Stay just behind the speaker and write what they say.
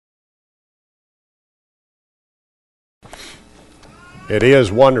It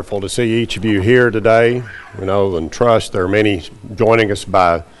is wonderful to see each of you here today. And trust there are many joining us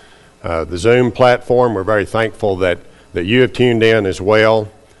by the Zoom platform. We're very thankful that you have tuned in as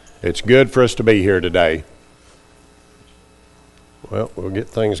well. It's good for us to be here today. Well, we'll get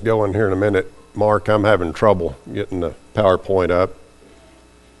things going here in a minute. Mark, I'm having trouble getting the PowerPoint up.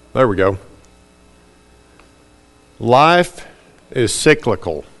 There we go. Life is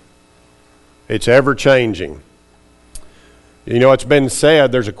cyclical. It's ever-changing. It's been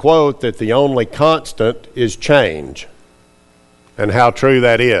said, there's a quote that the only constant is change, and how true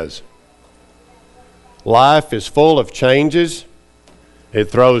that is. Life is full of changes. It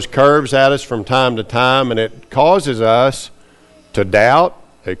throws curves at us from time to time, and it causes us to doubt.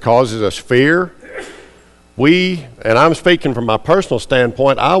 It causes us fear. And I'm speaking from my personal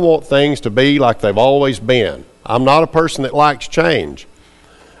standpoint, I want things to be like they've always been. I'm not a person that likes change.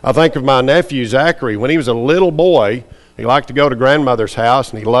 I think of my nephew, Zachary. When he was a little boy, he liked to go to grandmother's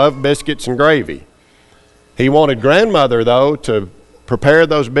house, and he loved biscuits and gravy. He wanted grandmother, though, to prepare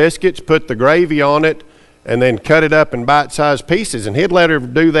those biscuits, put the gravy on it, and then cut it up in bite-sized pieces. And he'd let her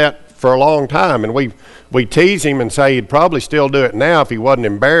do that for a long time. And we tease him and say he'd probably still do it now if he wasn't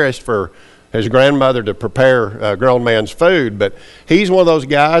embarrassed for his grandmother to prepare a grown man's food. But he's one of those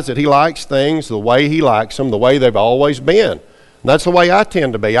guys that he likes things the way he likes them, the way they've always been. And that's the way I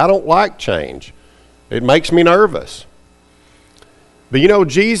tend to be. I don't like change. It makes me nervous. But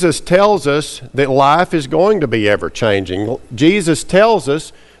Jesus tells us that life is going to be ever-changing. Jesus tells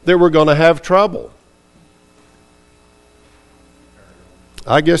us that we're going to have trouble.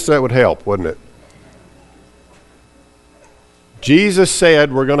 I guess that would help, wouldn't it? Jesus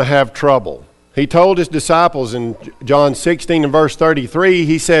said we're going to have trouble. He told his disciples in John 16 and verse 33,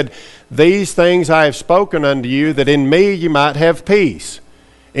 he said, "These things I have spoken unto you, that in me you might have peace.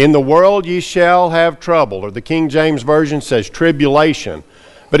 In the world ye shall have trouble," or the King James Version says tribulation.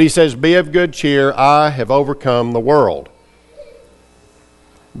 But he says, "Be of good cheer, I have overcome the world."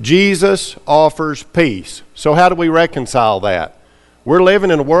 Jesus offers peace. So how do we reconcile that? We're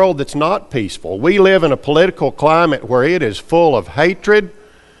living in a world that's not peaceful. We live in a political climate where it is full of hatred.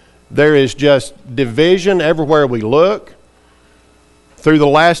 There is just division everywhere we look. Through the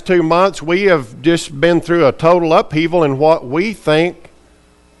last 2 months, we have just been through a total upheaval in what we think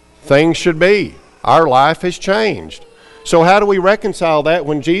things should be. Our life has changed. So how do we reconcile that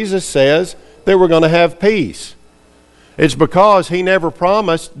when Jesus says that we're going to have peace? It's because he never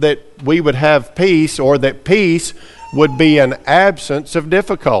promised that we would have peace, or that peace would be an absence of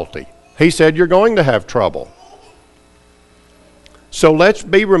difficulty. He said you're going to have trouble. So let's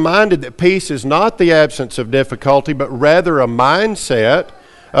be reminded that peace is not the absence of difficulty, but rather a mindset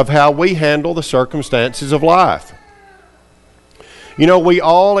of how we handle the circumstances of life. We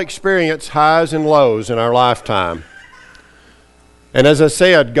all experience highs and lows in our lifetime. And as I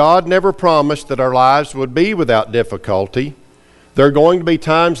said, God never promised that our lives would be without difficulty. There are going to be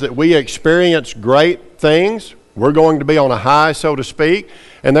times that we experience great things. We're going to be on a high, so to speak.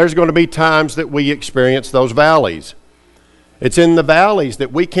 And there's going to be times that we experience those valleys. It's in the valleys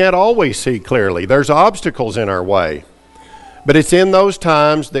that we can't always see clearly. There's obstacles in our way. But it's in those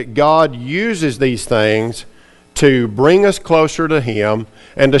times that God uses these things to bring us closer to him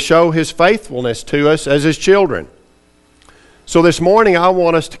and to show his faithfulness to us as his children. So this morning I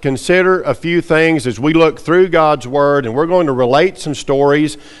want us to consider a few things as we look through God's Word, and we're going to relate some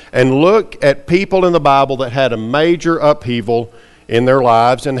stories and look at people in the Bible that had a major upheaval in their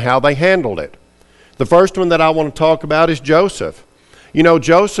lives and how they handled it. The first one that I want to talk about is Joseph.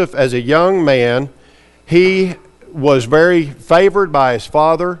 Joseph, as a young man, he was very favored by his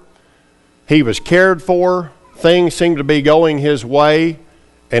father. He was cared for. Things seemed to be going his way,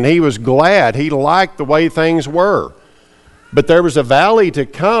 and he was glad. He liked the way things were. But there was a valley to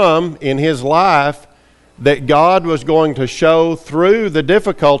come in his life that God was going to show through the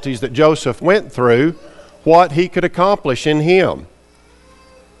difficulties that Joseph went through what he could accomplish in him.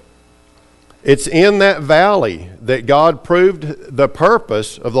 It's in that valley that God proved the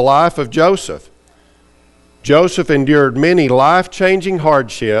purpose of the life of Joseph. Joseph endured many life-changing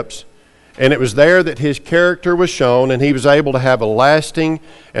hardships, and it was there that his character was shown, and he was able to have a lasting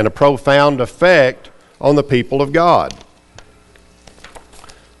and a profound effect on the people of God.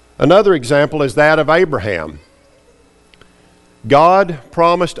 Another example is that of Abraham. God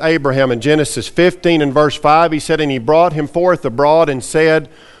promised Abraham in Genesis 15 and verse 5, he said, "And he brought him forth abroad and said,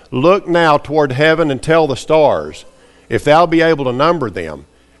 Look now toward heaven and tell the stars, if thou be able to number them.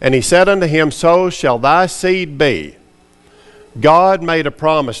 And he said unto him, So shall thy seed be." God made a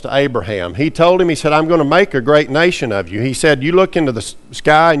promise to Abraham. He told him, he said, "I'm going to make a great nation of you." He said, "You look into the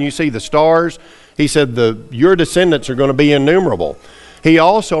sky and you see the stars. He said, your descendants are going to be innumerable. He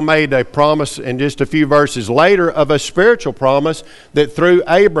also made a promise in just a few verses later of a spiritual promise that through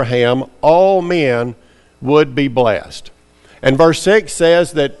Abraham all men would be blessed. And verse 6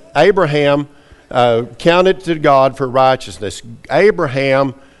 says that Abraham counted to God for righteousness.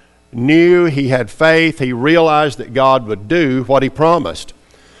 Abraham knew, he had faith, he realized that God would do what he promised.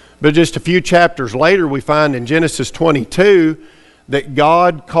 But just a few chapters later, we find in Genesis 22 that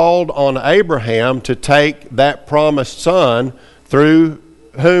God called on Abraham to take that promised son through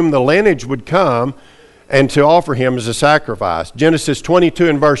whom the lineage would come and to offer him as a sacrifice. Genesis 22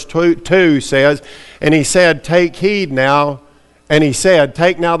 and verse 2 says, And he said, Take now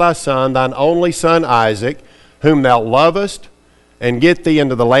thy son, thine only son Isaac, whom thou lovest, and get thee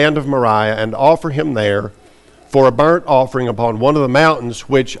into the land of Moriah, and offer him there for a burnt offering upon one of the mountains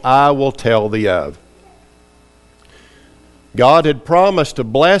which I will tell thee of. God had promised to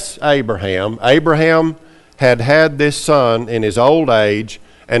bless Abraham. Abraham had this son in his old age,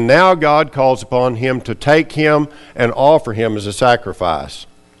 and now God calls upon him to take him and offer him as a sacrifice.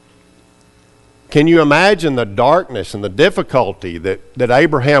 Can you imagine the darkness and the difficulty that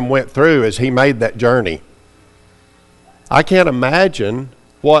Abraham went through as he made that journey? I can't imagine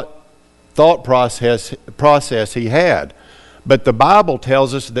what thought process he had. But the Bible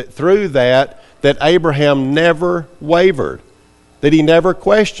tells us that through that Abraham never wavered, that he never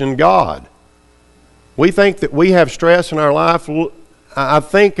questioned God. We think that we have stress in our life. I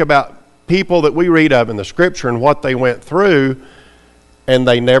think about people that we read of in the Scripture and what they went through, and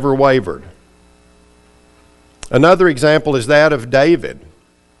they never wavered. Another example is that of David.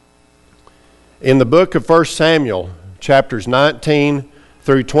 In the book of 1 Samuel, chapters 19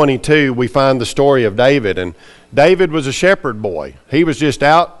 through 22, we find the story of David. And David was a shepherd boy. He was just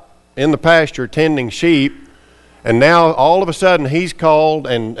out in the pasture tending sheep, and now all of a sudden he's called,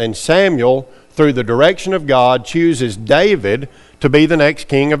 and Samuel, through the direction of God, chooses David to be the next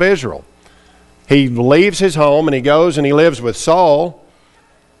king of Israel. He leaves his home and he goes and he lives with Saul,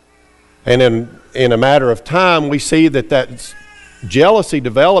 and in a matter of time we see that jealousy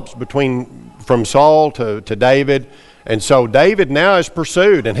develops from Saul to David. And so David now is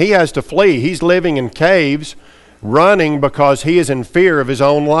pursued and he has to flee. He's living in caves, running because he is in fear of his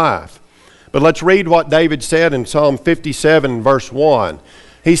own life. But let's read what David said in Psalm 57, verse 1.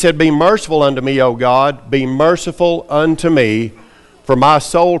 He said, Be merciful unto me, O God, be merciful unto me, for my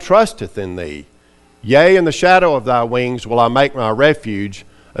soul trusteth in thee. Yea, in the shadow of thy wings will I make my refuge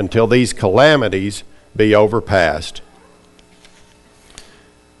until these calamities be overpast.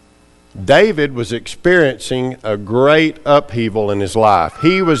 David was experiencing a great upheaval in his life.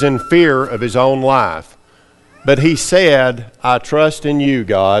 He was in fear of his own life. But he said, I trust in you,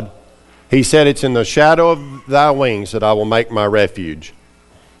 God. He said, it's in the shadow of thy wings that I will make my refuge.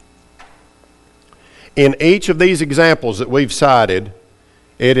 In each of these examples that we've cited,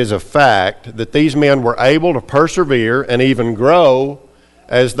 it is a fact that these men were able to persevere and even grow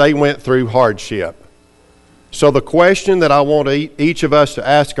as they went through hardship. So the question that I want each of us to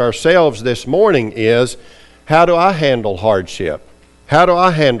ask ourselves this morning is, how do I handle hardship? How do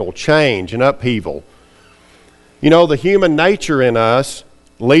I handle change and upheaval? You know, the human nature in us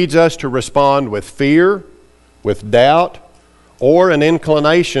leads us to respond with fear, with doubt, or an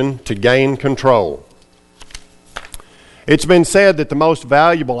inclination to gain control. It's been said that the most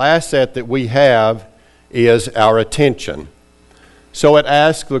valuable asset that we have is our attention. So it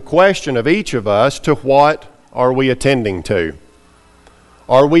asks the question of each of us, to what are we attending to?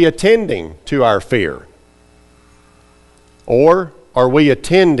 Are we attending to our fear? Or are we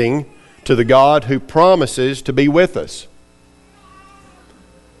attending to the God who promises to be with us?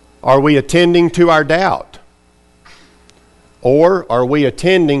 Are we attending to our doubt? Or are we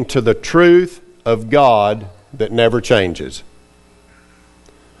attending to the truth of God that never changes?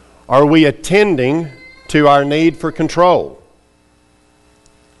 Are we attending to our need for control?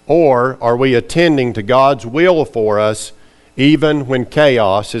 Or are we attending to God's will for us even when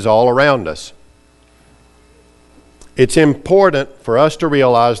chaos is all around us? It's important for us to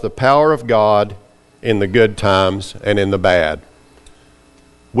realize the power of God in the good times and in the bad.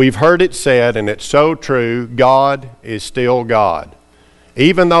 We've heard it said, and it's so true, God is still God.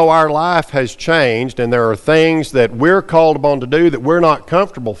 Even though our life has changed and there are things that we're called upon to do that we're not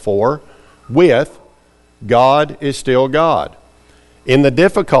comfortable with, God is still God. In the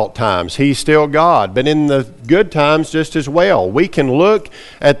difficult times, He's still God, but in the good times just as well. We can look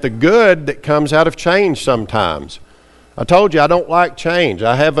at the good that comes out of change sometimes. I told you I don't like change.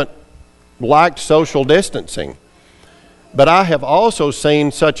 I haven't liked social distancing. But I have also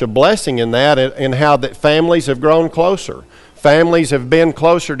seen such a blessing in that, in how that families have grown closer. Families have been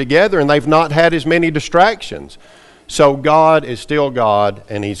closer together and they've not had as many distractions. So God is still God,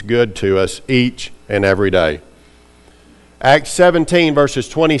 and He's good to us each and every day. Acts 17 verses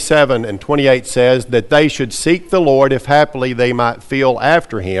 27 and 28 says that they should seek the Lord if haply they might feel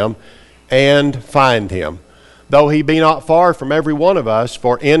after Him and find Him. Though He be not far from every one of us,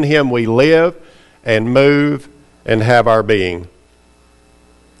 for in Him we live and move and have our being.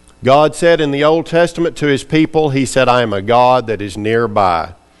 God said in the Old Testament to His people, He said, I am a God that is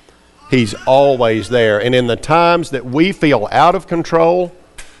nearby. He's always there. And in the times that we feel out of control,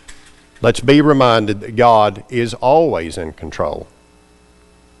 let's be reminded that God is always in control.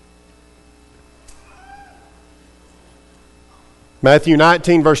 Matthew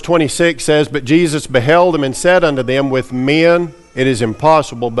 19 verse 26 says, But Jesus beheld them and said unto them, With men it is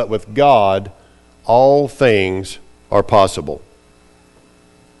impossible, but with God all things are possible.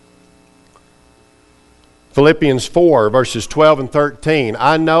 Philippians 4 verses 12 and 13,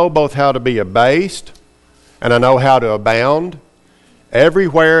 I know both how to be abased, and I know how to abound.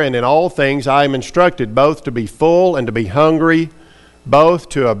 Everywhere and in all things I am instructed both to be full and to be hungry, both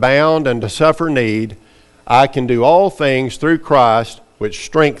to abound and to suffer need. I can do all things through Christ, which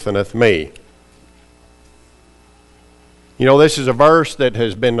strengtheneth me. You know, this is a verse that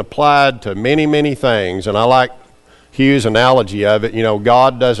has been applied to many, many things, and I like Hugh's analogy of it. You know,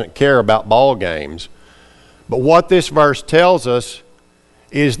 God doesn't care about ball games. But what this verse tells us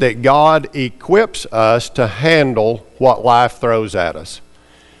is that God equips us to handle what life throws at us.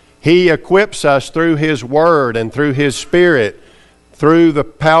 He equips us through His Word and through His Spirit, through the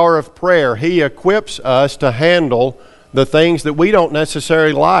power of prayer. He equips us to handle the things that we don't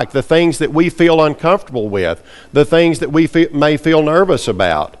necessarily like, the things that we feel uncomfortable with, the things that we may feel nervous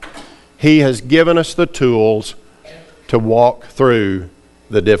about. He has given us the tools to walk through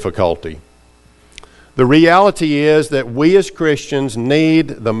the difficulty. The reality is that we as Christians need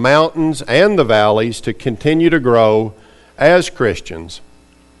the mountains and the valleys to continue to grow as Christians.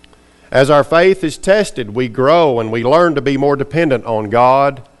 As our faith is tested, we grow and we learn to be more dependent on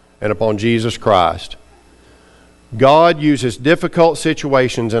God and upon Jesus Christ. God uses difficult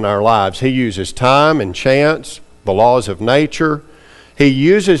situations in our lives. He uses time and chance, the laws of nature. He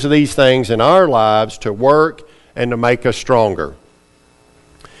uses these things in our lives to work and to make us stronger.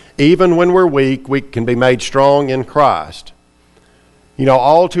 Even when we're weak, we can be made strong in Christ. You know,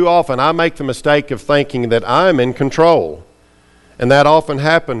 all too often I make the mistake of thinking that I'm in control. And that often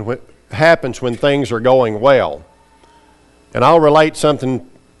happens when things are going well. And I'll relate something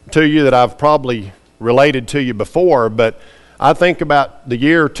to you that I've probably related to you before, but I think about the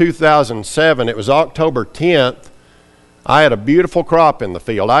year 2007. It was October 10th. I had a beautiful crop in the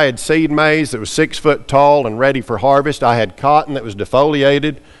field. I had seed maize that was 6 foot tall and ready for harvest. I had cotton that was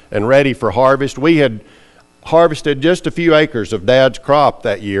defoliated and ready for harvest. We had harvested just a few acres of Dad's crop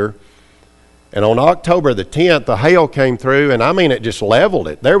that year. And on October the 10th, the hail came through, and I mean, it just leveled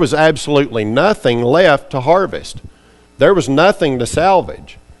it. There was absolutely nothing left to harvest. There was nothing to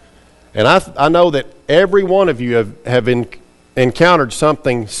salvage. And I know that every one of you have encountered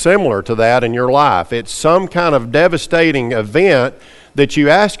something similar to that in your life. It's some kind of devastating event that you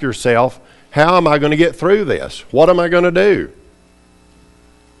ask yourself, how am I going to get through this? What am I going to do?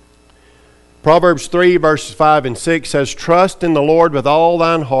 Proverbs 3 verses 5 and 6 says, Trust in the Lord with all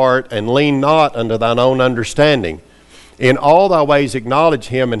thine heart, and lean not unto thine own understanding. In all thy ways acknowledge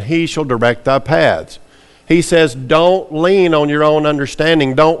Him, and He shall direct thy paths. He says, don't lean on your own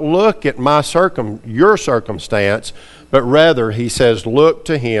understanding. Don't look at your circumstance, but rather, He says, look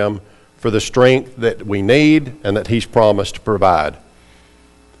to Him for the strength that we need and that He's promised to provide.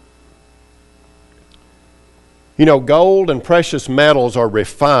 You know, gold and precious metals are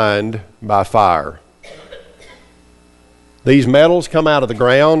refined by fire. These metals come out of the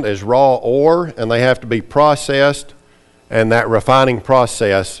ground as raw ore, and they have to be processed, and that refining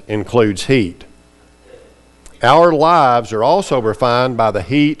process includes heat. Our lives are also refined by the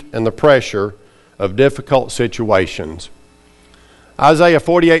heat and the pressure of difficult situations. Isaiah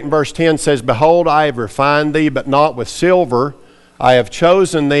 48 and verse 10 says, Behold, I have refined thee, but not with silver. I have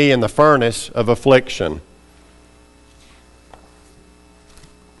chosen thee in the furnace of affliction.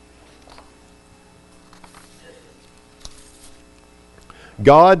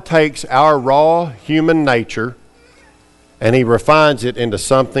 God takes our raw human nature and He refines it into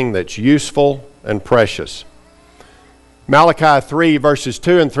something that's useful and precious. Malachi 3 verses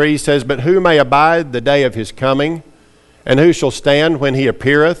 2 and 3 says, But who may abide the day of His coming? And who shall stand when He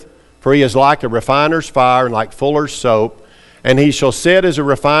appeareth? For He is like a refiner's fire and like fuller's soap. And He shall sit as a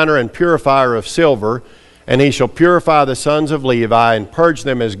refiner and purifier of silver. And he shall purify the sons of Levi, and purge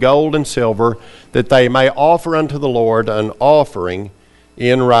them as gold and silver, that they may offer unto the Lord an offering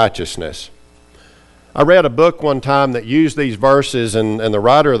in righteousness. I read a book one time that used these verses, and the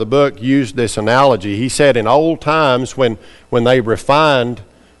writer of the book used this analogy. He said in old times when they refined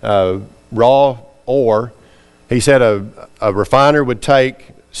raw ore, he said a refiner would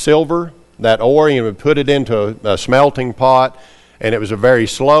take silver, that ore, and would put it into a smelting pot, and it was a very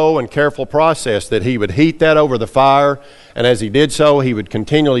slow and careful process that he would heat that over the fire, and as he did so, he would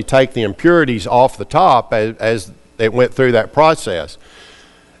continually take the impurities off the top as it went through that process.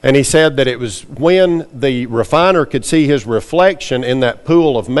 And he said that it was when the refiner could see his reflection in that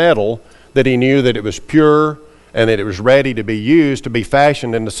pool of metal that he knew that it was pure and that it was ready to be used, to be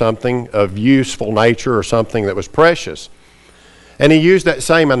fashioned into something of useful nature or something that was precious. And he used that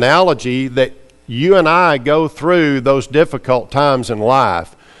same analogy that you and I go through those difficult times in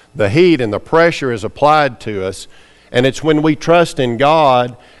life. The heat and the pressure is applied to us, and it's when we trust in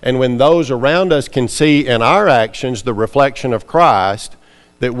God and when those around us can see in our actions the reflection of Christ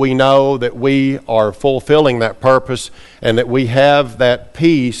that we know that we are fulfilling that purpose and that we have that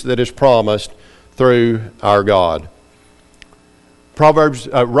peace that is promised through our God.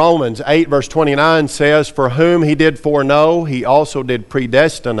 Romans 8 verse 29 says, "For whom he did foreknow, he also did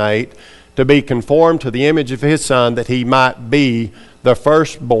predestinate to be conformed to the image of his Son, that he might be the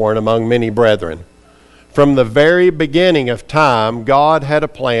firstborn among many brethren." From the very beginning of time, God had a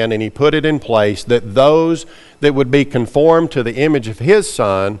plan, and he put it in place that those that would be conformed to the image of his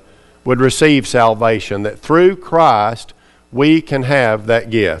Son would receive salvation, that through Christ we can have that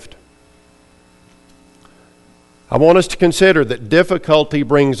gift. I want us to consider that difficulty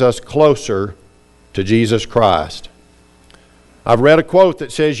brings us closer to Jesus Christ. I've read a quote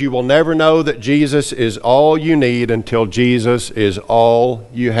that says, "You will never know that Jesus is all you need until Jesus is all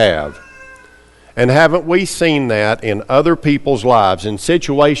you have." And haven't we seen that in other people's lives, in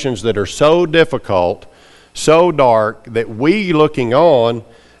situations that are so difficult, so dark, that we, looking on,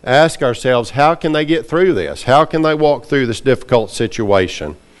 ask ourselves, how can they get through this? How can they walk through this difficult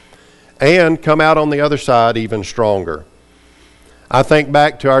situation and come out on the other side even stronger? I think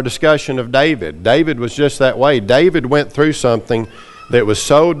back to our discussion of David. David was just that way. David went through something that was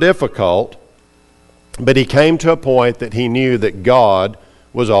so difficult, but he came to a point that he knew that God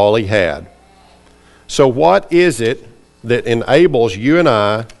was all he had. So what is it that enables you and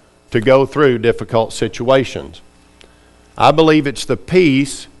I to go through difficult situations? I believe it's the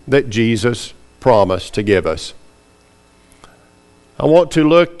peace that Jesus promised to give us. I want to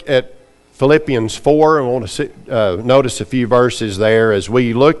look at Philippians 4, and I want to notice a few verses there as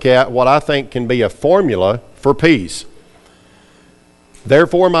we look at what I think can be a formula for peace.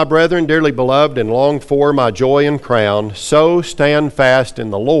 "Therefore, my brethren, dearly beloved and longed for, my joy and crown, so stand fast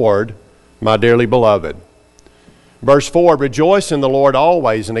in the Lord, my dearly beloved." Verse 4, "Rejoice in the Lord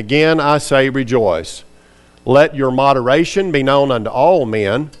always, and again I say rejoice. Let your moderation be known unto all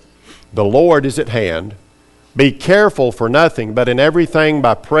men. The Lord is at hand. Be careful for nothing, but in everything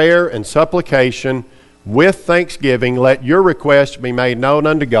by prayer and supplication with thanksgiving let your requests be made known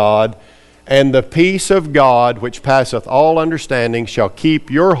unto God, and the peace of God, which passeth all understanding, shall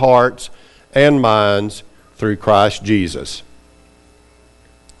keep your hearts and minds through Christ Jesus."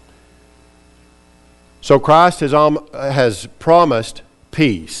 So Christ has promised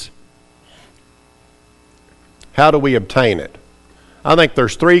peace. How do we obtain it? I think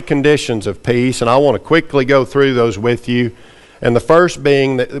there's three conditions of peace, and I want to quickly go through those with you. And the first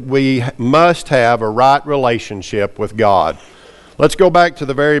being that we must have a right relationship with God. Let's go back to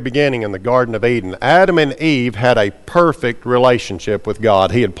the very beginning in the Garden of Eden. Adam and Eve had a perfect relationship with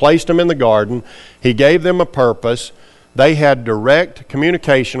God. He had placed them in the garden. He gave them a purpose. They had direct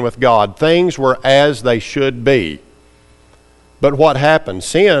communication with God. Things were as they should be. But what happened?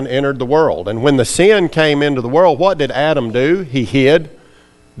 Sin entered the world. And when the sin came into the world, what did Adam do? He hid,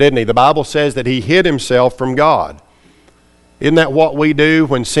 didn't he? The Bible says that he hid himself from God. Isn't that what we do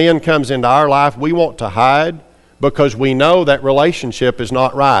when sin comes into our life? We want to hide because we know that relationship is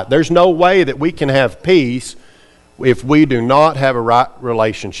not right. There's no way that we can have peace if we do not have a right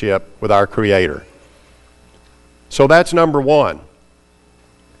relationship with our Creator. So that's number one.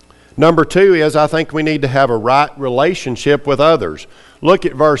 Number two is I think we need to have a right relationship with others. Look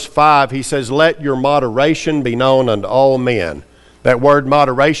at verse 5. He says, "Let your moderation be known unto all men." That word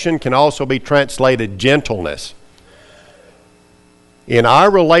moderation can also be translated gentleness. In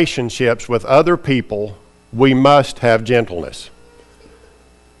our relationships with other people, we must have gentleness.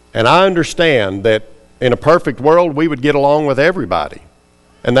 And I understand that in a perfect world, we would get along with everybody.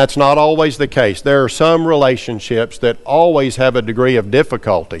 And that's not always the case. There are some relationships that always have a degree of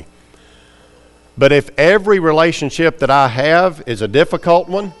difficulty. But if every relationship that I have is a difficult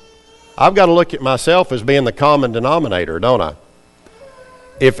one, I've got to look at myself as being the common denominator, don't I?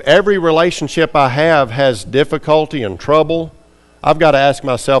 If every relationship I have has difficulty and trouble, I've got to ask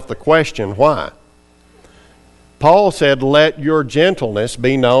myself the question, why? Paul said, let your gentleness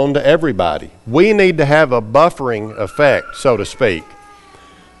be known to everybody. We need to have a buffering effect, so to speak.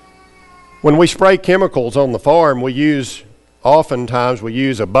 When we spray chemicals on the farm, oftentimes we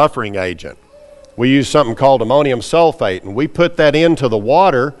use a buffering agent. We use something called ammonium sulfate, and we put that into the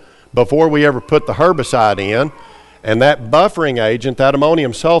water before we ever put the herbicide in, and that buffering agent, that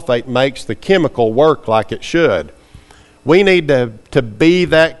ammonium sulfate, makes the chemical work like it should. We need to be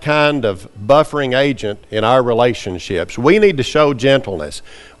that kind of buffering agent in our relationships. We need to show gentleness.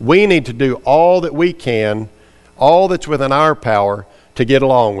 We need to do all that we can, all that's within our power, to get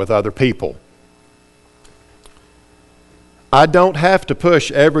along with other people. I don't have to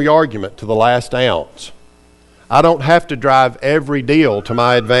push every argument to the last ounce. I don't have to drive every deal to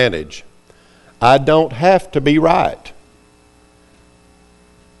my advantage. I don't have to be right.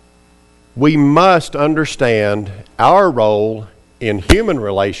 We must understand our role in human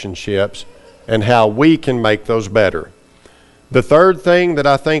relationships and how we can make those better. The third thing that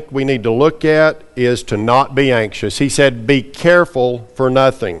I think we need to look at is to not be anxious. He said, be careful for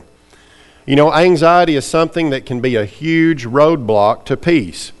nothing. You know, anxiety is something that can be a huge roadblock to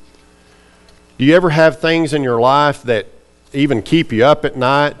peace. Do you ever have things in your life that even keep you up at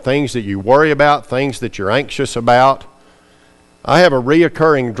night, things that you worry about, things that you're anxious about? I have a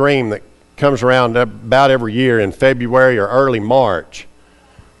reoccurring dream that comes around about every year in February or early March.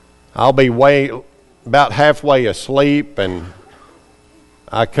 I'll be about halfway asleep, and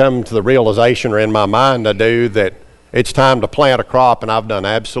I come to the realization, or in my mind I do, that it's time to plant a crop, and I've done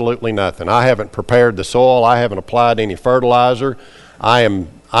absolutely nothing. I haven't prepared the soil. I haven't applied any fertilizer. I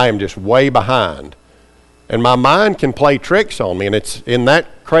am just way behind. And my mind can play tricks on me, and it's in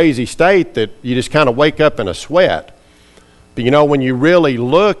that crazy state that you just kind of wake up in a sweat. But you know, when you really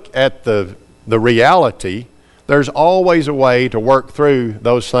look at the reality, there's always a way to work through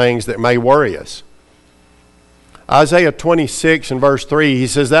those things that may worry us. Isaiah 26 and verse 3, he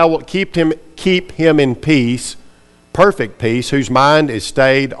says, thou wilt keep him in peace, perfect peace, whose mind is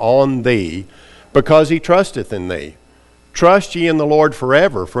stayed on thee, because he trusteth in thee. Trust ye in the Lord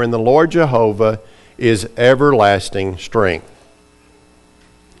forever, for in the Lord Jehovah is everlasting strength.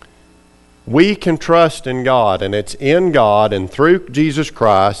 We can trust in God, and it's in God and through Jesus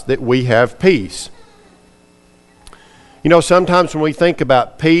Christ that we have peace. You know, sometimes when we think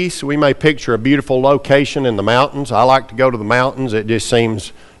about peace, we may picture a beautiful location in the mountains. I like to go to the mountains. It just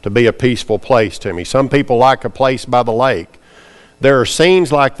seems to be a peaceful place to me. Some people like a place by the lake. There are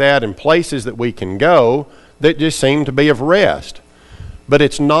scenes like that in places that we can go that just seem to be of rest. But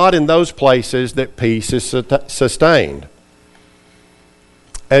it's not in those places that peace is sustained.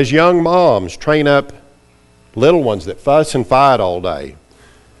 As young moms train up little ones that fuss and fight all day,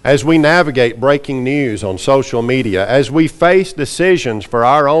 as we navigate breaking news on social media, as we face decisions for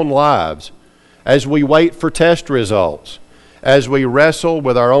our own lives, as we wait for test results, as we wrestle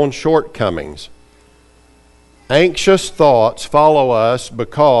with our own shortcomings, anxious thoughts follow us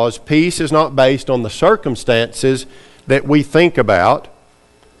because peace is not based on the circumstances that we think about,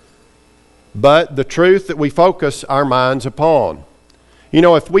 but the truth that we focus our minds upon. You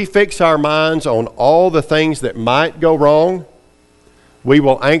know, if we fix our minds on all the things that might go wrong, we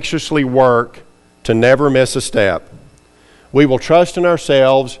will anxiously work to never miss a step. We will trust in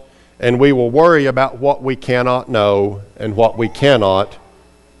ourselves, and we will worry about what we cannot know and what we cannot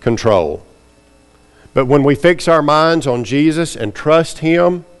control. But when we fix our minds on Jesus and trust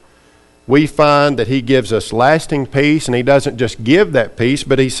Him, we find that He gives us lasting peace, and He doesn't just give that peace,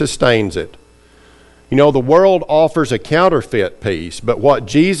 but He sustains it. You know, the world offers a counterfeit peace, but what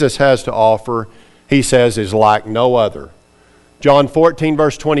Jesus has to offer, He says, is like no other. John 14,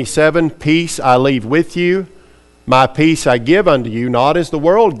 verse 27, peace I leave with you, my peace I give unto you, not as the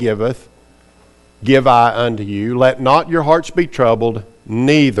world giveth, give I unto you. Let not your hearts be troubled,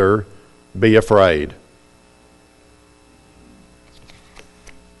 neither be afraid.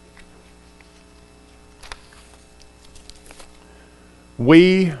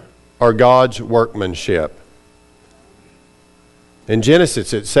 We are God's workmanship. In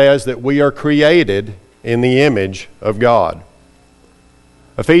Genesis it says that we are created in the image of God.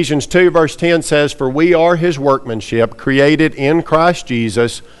 Ephesians 2 verse 10 says, for we are His workmanship, created in Christ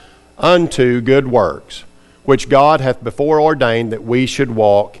Jesus unto good works, which God hath before ordained that we should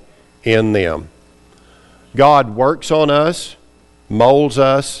walk in them. God works on us, molds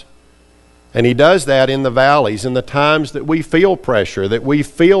us, and He does that in the valleys, in the times that we feel pressure, that we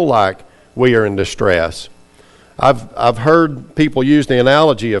feel like we are in distress. I've heard people use the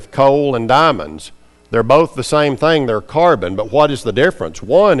analogy of coal and diamonds. They're both the same thing. They're carbon, but what is the difference?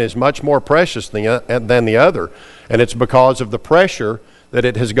 One is much more precious than the other, and it's because of the pressure that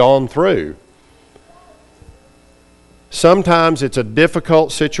it has gone through. Sometimes it's a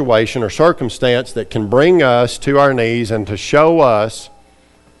difficult situation or circumstance that can bring us to our knees and to show us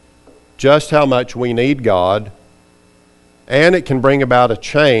just how much we need God, and it can bring about a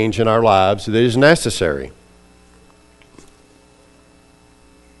change in our lives that is necessary.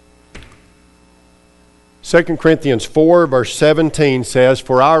 Second Corinthians 4 verse 17 says,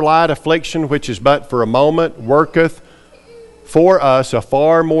 "For our light affliction, which is but for a moment, worketh for us a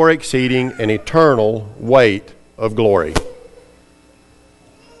far more exceeding and eternal weight of glory."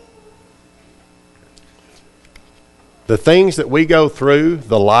 The things that we go through,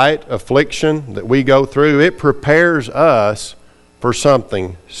 the light affliction that we go through, it prepares us for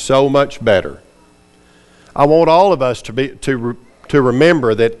something so much better. I want all of us to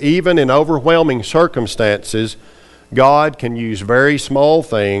remember that even in overwhelming circumstances, God can use very small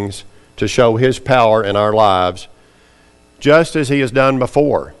things to show His power in our lives, just as He has done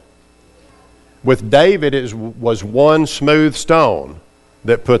before. With David, it was one smooth stone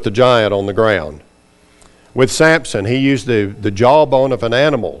that put the giant on the ground. With Samson, he used the jawbone of an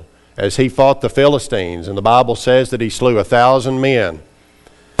animal as he fought the Philistines, and the Bible says that he slew 1,000 men.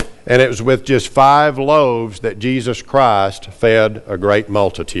 And it was with just 5 loaves that Jesus Christ fed a great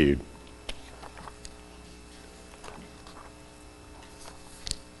multitude.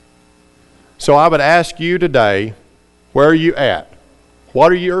 So I would ask you today, where are you at?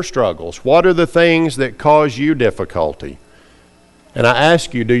 What are your struggles? What are the things that cause you difficulty? And I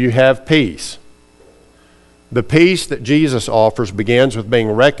ask you, do you have peace? The peace that Jesus offers begins with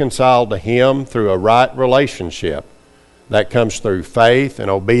being reconciled to Him through a right relationship. That comes through faith and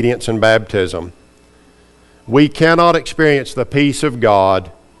obedience and baptism. We cannot experience the peace of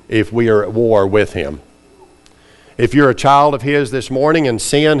God if we are at war with Him. If you're a child of His this morning and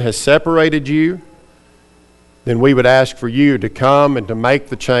sin has separated you, then we would ask for you to come and to make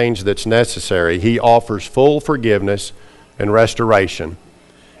the change that's necessary. He offers full forgiveness and restoration.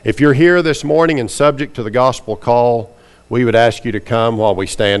 If you're here this morning and subject to the gospel call, we would ask you to come while we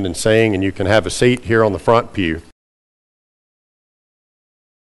stand and sing, and you can have a seat here on the front pew.